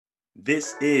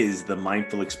This is the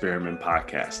Mindful Experiment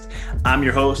Podcast. I'm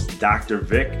your host, Dr.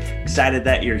 Vic. Excited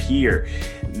that you're here.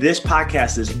 This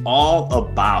podcast is all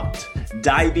about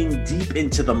diving deep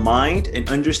into the mind and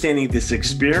understanding this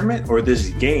experiment or this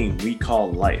game we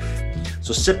call life.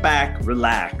 So sit back,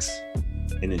 relax,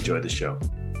 and enjoy the show.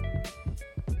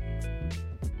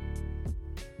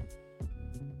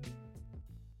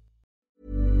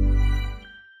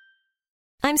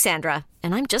 I'm Sandra,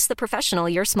 and I'm just the professional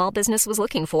your small business was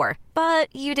looking for.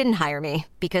 But you didn't hire me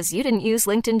because you didn't use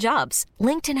LinkedIn Jobs.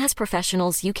 LinkedIn has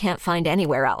professionals you can't find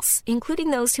anywhere else,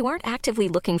 including those who aren't actively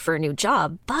looking for a new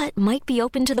job, but might be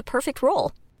open to the perfect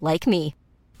role, like me.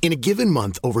 In a given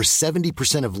month, over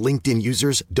 70% of LinkedIn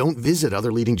users don't visit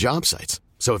other leading job sites.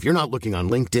 So if you're not looking on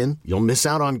LinkedIn, you'll miss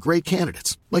out on great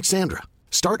candidates like Sandra.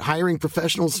 Start hiring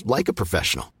professionals like a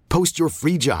professional. Post your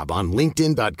free job on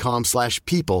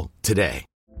linkedin.com/people today.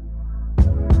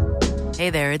 Hey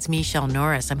there, it's Michelle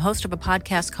Norris. I'm host of a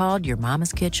podcast called Your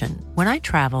Mama's Kitchen. When I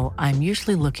travel, I'm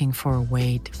usually looking for a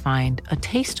way to find a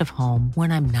taste of home when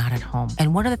I'm not at home.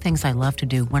 And one of the things I love to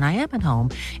do when I am at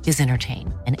home is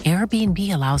entertain. And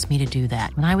Airbnb allows me to do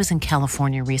that. When I was in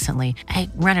California recently, I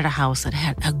rented a house that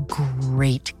had a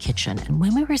great kitchen. And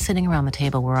when we were sitting around the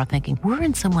table, we're all thinking, we're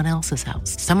in someone else's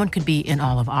house. Someone could be in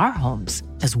all of our homes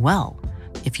as well.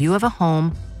 If you have a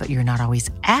home, but you're not always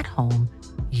at home,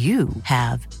 you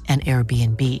have an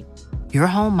Airbnb. Your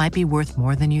home might be worth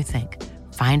more than you think.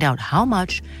 Find out how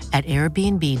much at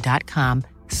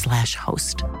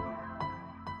airbnb.com/host.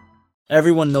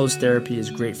 Everyone knows therapy is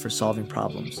great for solving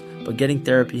problems, but getting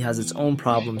therapy has its own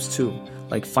problems too,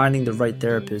 like finding the right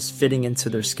therapist, fitting into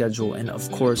their schedule, and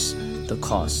of course, the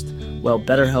cost. Well,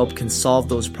 BetterHelp can solve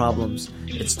those problems.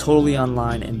 It's totally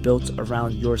online and built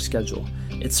around your schedule.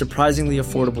 It's surprisingly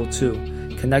affordable too.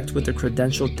 Connect with a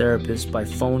credentialed therapist by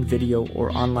phone, video,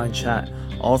 or online chat,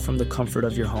 all from the comfort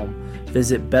of your home.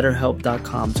 Visit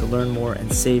BetterHelp.com to learn more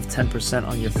and save 10%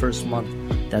 on your first month.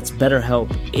 That's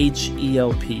BetterHelp,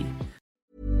 H-E-L-P.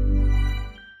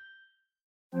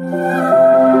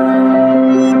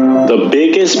 The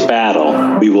biggest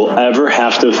battle we will ever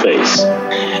have to face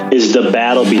is the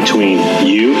battle between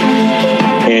you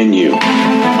and you.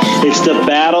 It's the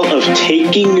battle of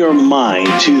taking your mind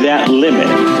to that limit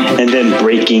and then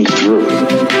breaking through.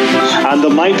 On the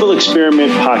Mindful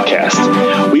Experiment Podcast,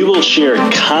 we will share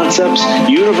concepts,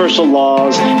 universal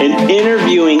laws, and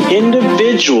interviewing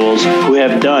individuals who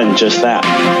have done just that,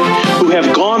 who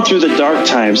have gone through the dark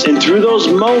times and through those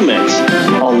moments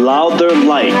allowed their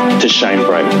light to shine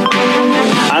bright.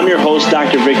 I'm your host,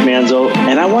 Dr. Vic Manzo,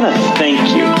 and I want to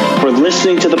thank you for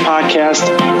listening to the podcast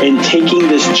and taking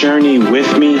this journey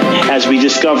with me as we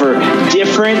discover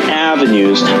different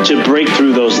avenues to break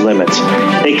through those limits,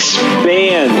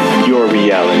 expand your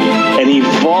reality, and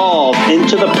evolve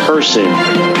into the person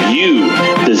you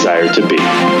desire to be.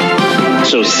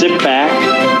 So sit back,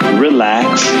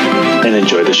 relax, and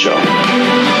enjoy the show.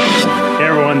 Hey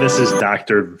everyone, this is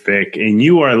Dr. Vic, and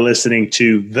you are listening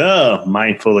to The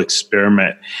Mindful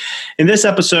Experiment. In this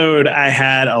episode, I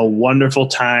had a wonderful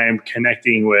time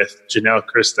connecting with Janelle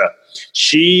Krista.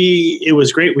 It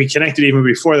was great. We connected even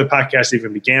before the podcast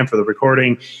even began for the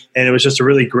recording, and it was just a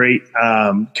really great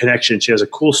connection. She has a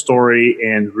cool story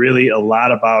and really a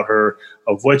lot about her,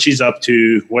 of what she's up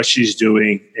to, what she's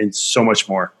doing, and so much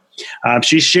more.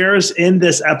 She shares in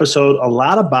this episode a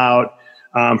lot about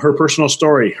her personal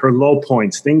story, her low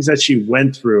points, things that she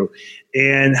went through,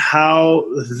 and how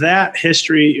that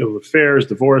history of affairs,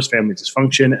 divorce, family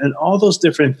dysfunction, and all those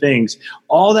different things,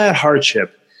 all that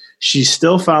hardship, she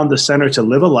still found the center to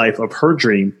live a life of her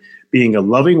dream, being a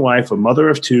loving wife, a mother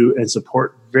of two, and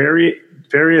support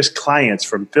various clients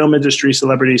from film industry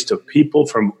celebrities to people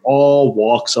from all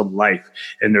walks of life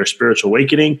in their spiritual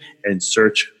awakening and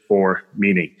search for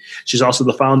meaning. She's also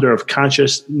the founder of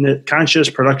conscious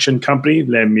production company,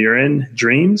 Le Mirin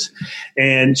Dreams,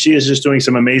 and she is just doing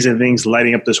some amazing things,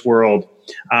 lighting up this world.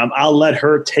 I'll let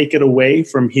her take it away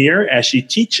from here as she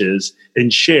teaches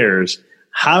and shares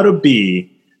how to be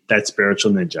that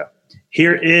spiritual ninja.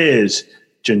 Here is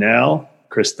Janelle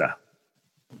Krista.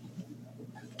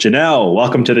 Janelle,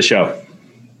 welcome to the show.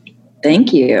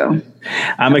 Thank you.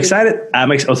 I'm excited.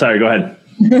 Oh, sorry, go ahead.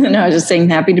 No, I was just saying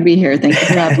happy to be here. Thank you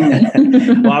for having me.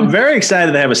 Well, I'm very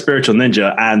excited to have a spiritual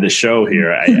ninja on the show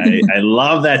here. I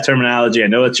love that terminology. I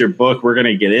know it's your book. We're going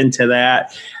to get into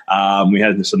that. We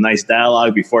had some nice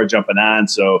dialogue before jumping on.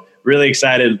 So really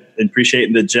excited and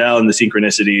appreciating the gel and the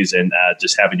synchronicities and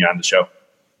just having you on the show.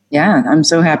 Yeah, I'm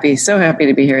so happy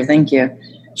to be here. Thank you.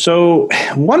 So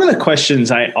one of the questions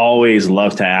I always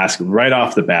love to ask right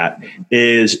off the bat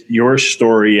is your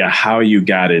story, how you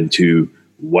got into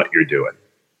what you're doing.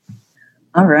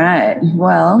 All right.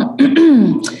 Well,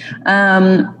 I'm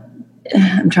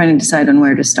trying to decide on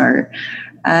where to start.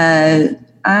 Right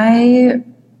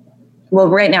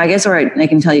now, I guess I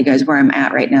can tell you guys where I'm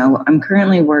at right now. I'm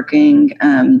currently working,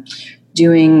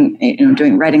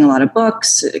 writing a lot of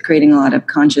books, creating a lot of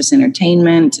conscious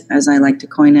entertainment, as I like to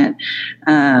coin it,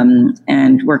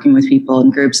 and working with people in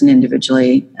groups and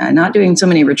individually. Not doing so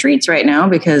many retreats right now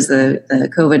because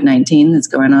the COVID-19 that's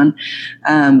going on.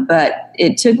 But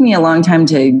it took me a long time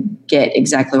to get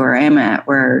exactly where I am at,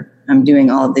 where I'm doing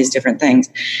all of these different things.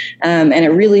 And it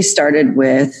really started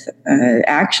with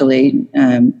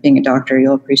being a doctor.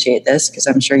 You'll appreciate this because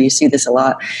I'm sure you see this a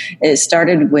lot. It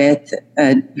started with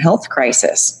a health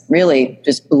crisis, really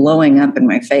just blowing up in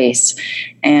my face.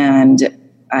 And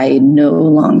I no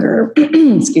longer,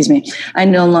 I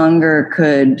no longer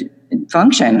could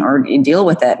function or deal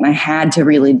with it. And I had to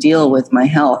really deal with my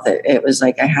health. It was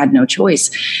like I had no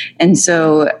choice. And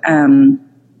so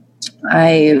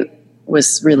I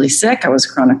was really sick. I was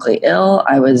chronically ill.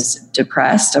 I was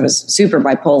depressed. I was super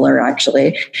bipolar,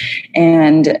 actually.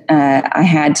 And I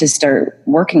had to start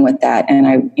working with that. And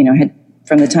I, had,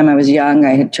 from the time I was young,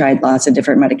 I had tried lots of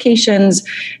different medications.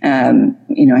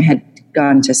 I had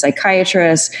gone to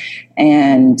psychiatrists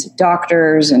and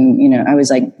doctors. And, I was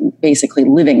like basically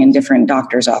living in different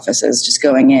doctors' offices, just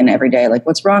going in every day, like,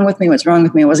 what's wrong with me? What's wrong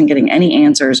with me? I wasn't getting any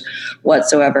answers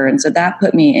whatsoever. And so that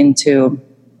put me into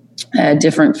a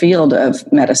different field of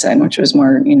medicine, which was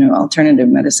more, alternative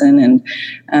medicine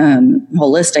and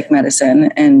holistic medicine.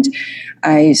 And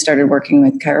I started working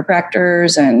with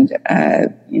chiropractors and,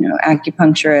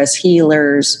 acupuncturists,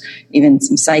 healers, even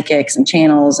some psychics and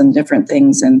channels and different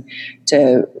things, and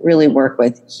to really work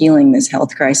with healing this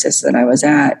health crisis that I was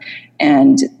at.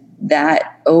 And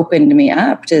that opened me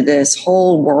up to this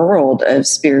whole world of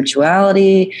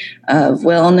spirituality, of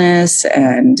wellness,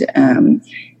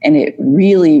 and it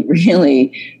really,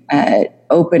 really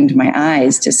opened my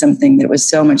eyes to something that was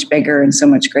so much bigger and so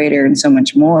much greater and so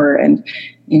much more. And,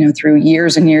 through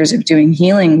years and years of doing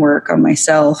healing work on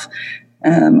myself,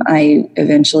 I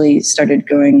eventually started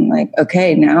going like,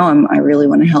 okay, now I really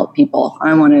want to help people.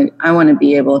 I want to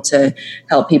be able to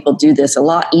help people do this a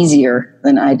lot easier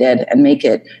than I did and make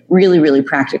it really, really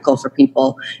practical for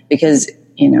people, because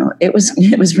it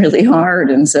was really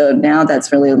hard. And so now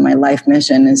that's really my life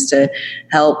mission, is to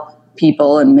help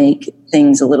people and make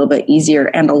things a little bit easier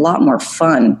and a lot more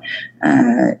fun,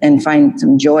 and find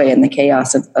some joy in the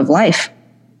chaos of life.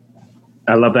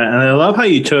 I love that. And I love how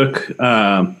you took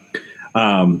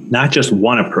not just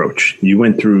one approach. You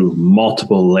went through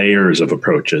multiple layers of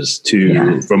approaches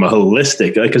from a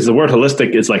holistic, because the word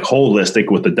holistic is like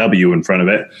holistic with a W in front of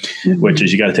it, which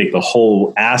is you got to take the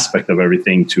whole aspect of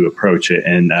everything to approach it.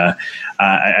 And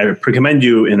I commend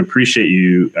you and appreciate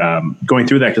you going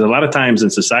through that, because a lot of times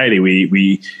in society,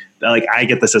 we like, I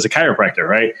get this as a chiropractor,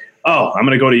 right? Oh, I'm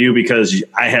going to go to you because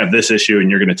I have this issue and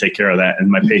you're going to take care of that.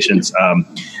 And my patients,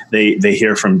 they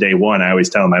hear from day one, I always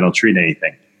tell them I don't treat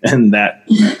anything. And that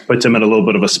puts them at a little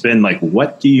bit of a spin. Like,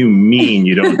 what do you mean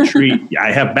you don't treat?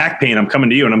 I have back pain. I'm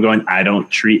coming to you and I'm going, I don't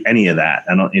treat any of that.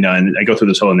 I don't, and I go through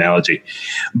this whole analogy,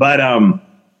 but,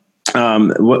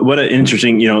 what an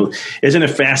interesting, isn't it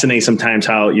fascinating sometimes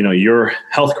how, your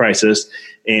health crisis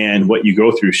and what you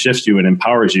go through shifts you and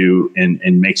empowers you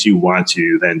and makes you want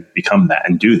to then become that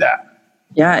and do that.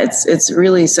 Yeah, it's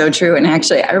really so true. And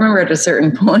actually, I remember at a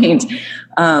certain point,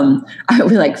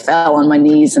 I fell on my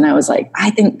knees and I was like,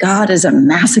 I think God is a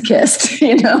masochist,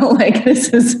 like this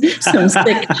is some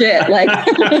sick shit. Like,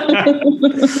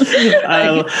 I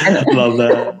love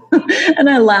that. And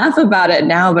I laugh about it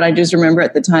now, but I just remember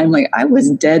at the time, like, I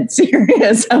was dead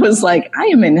serious. I was like, I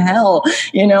am in hell,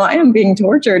 I am being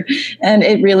tortured. And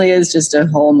it really is just a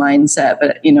whole mindset.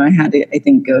 But, I had to, I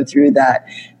think, go through that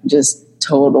just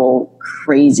total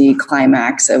crazy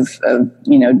climax of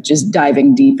just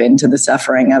diving deep into the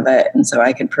suffering of it, and so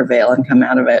I could prevail and come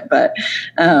out of it. But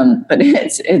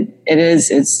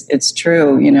it's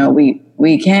true.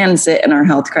 We can sit in our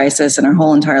health crisis, and our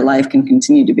whole entire life can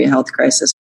continue to be a health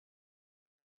crisis.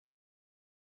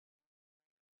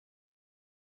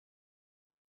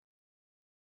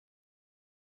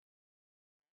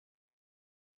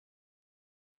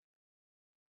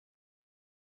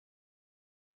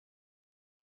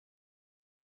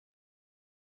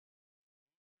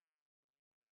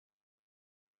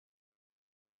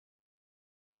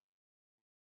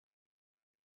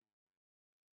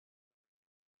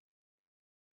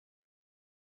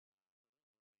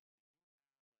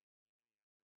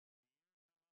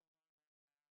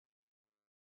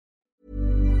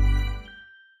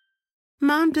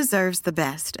 Mom deserves the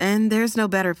best, and there's no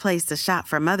better place to shop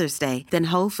for Mother's Day than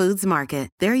Whole Foods Market.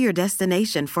 They're your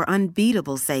destination for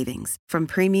unbeatable savings, from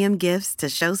premium gifts to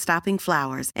show-stopping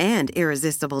flowers and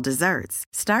irresistible desserts.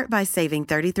 Start by saving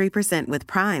 33% with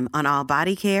Prime on all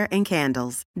body care and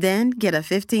candles. Then get a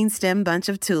 15-stem bunch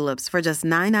of tulips for just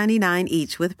 $9.99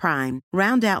 each with Prime.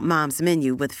 Round out Mom's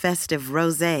menu with festive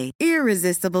rosé,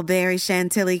 irresistible berry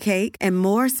chantilly cake, and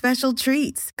more special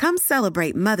treats. Come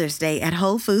celebrate Mother's Day at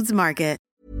Whole Foods Market.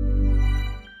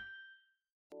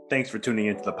 Thanks for tuning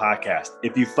into the podcast.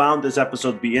 If you found this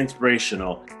episode to be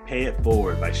inspirational, pay it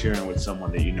forward by sharing with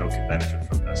someone that you know can benefit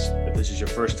from this. If this is your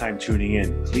first time tuning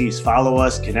in, please follow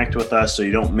us, connect with us so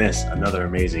you don't miss another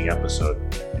amazing episode.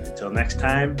 And until next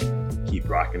time, keep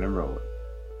rocking and rolling.